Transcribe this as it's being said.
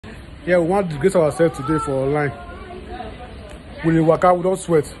Yeah, we want to disgrace ourselves today for online. We dey work out, we don't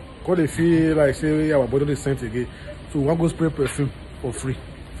sweat. Because they feel like say our body is sent again. So we want to go spray perfume for free.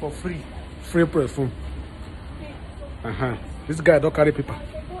 For free. Free perfume. This guy don't carry paper.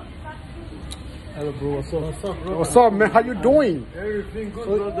 Hello, bro. What's up? What's up, bro? What's up, man? How you doing? Everything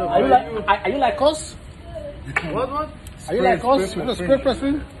good, brother. Are you like us? What? Are you like us? You want to spray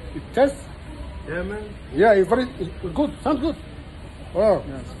perfume? It test? Yeah, man. Yeah, it's good. Sounds good. Wow.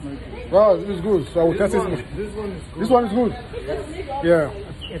 Yes, wow, this is good. So I will test it. This one is good. This one is good. Yeah.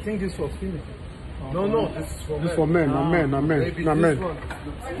 I think this is for female. No, this is for men. This is for men. Not men.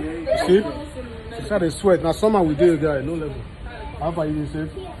 You see? She said they sweat. Now summer we do there, no level. How far you say?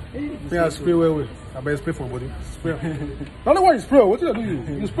 Yeah, spray well. I better spray for body. Spray. Not the one you spray. What do you do?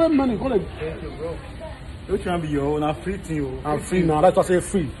 You spray money. Call it. Thank you, bro. Which one be your own? I'm free to you. I'm free now. That's why I say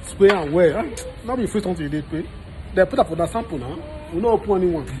free. Spray and wear. Not be free something you did pay. They put up for that sample now. We not open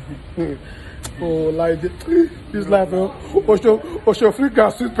anyone. Oh, like this life, Osho free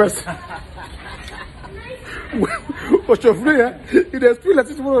gas sweet person. Osho free, eh? It is free like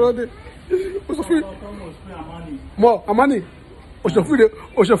this one all day. Osho free. More Amani. Osho free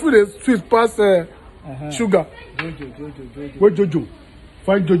the sweet pass sugar. Jojo. Where Jojo?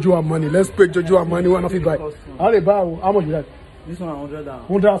 Find Jojo and money. Let's pay Jojo and money. One of it buy. How they buy? How much is that? This one 100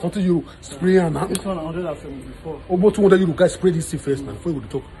 100 something euro. Spray and this one 174. Almost 200 euro. Guys, spray this thing first now before we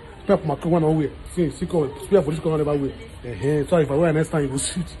talk. Spray for my one on way. See, spray for this one never way. So if I wear next time, you will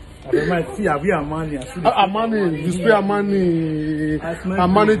shoot. I might see. I be Amani. Amani, you spray Amani.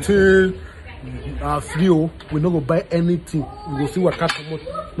 Amani till free. We not go buy anything. We go see what cat come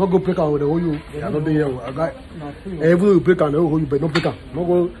out. Not go break out with the whole you. I don't be here. I got. Every you break out the whole you, but not break out. Not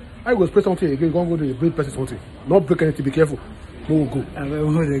go. I go spray something again. Go to the break person something. Not break anything. Be careful. We'll go. Why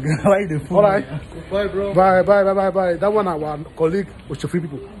the phone? All right. Bye, bro. Bye. That one our colleague was free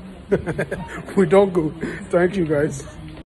people. We don't go. Thank you, guys.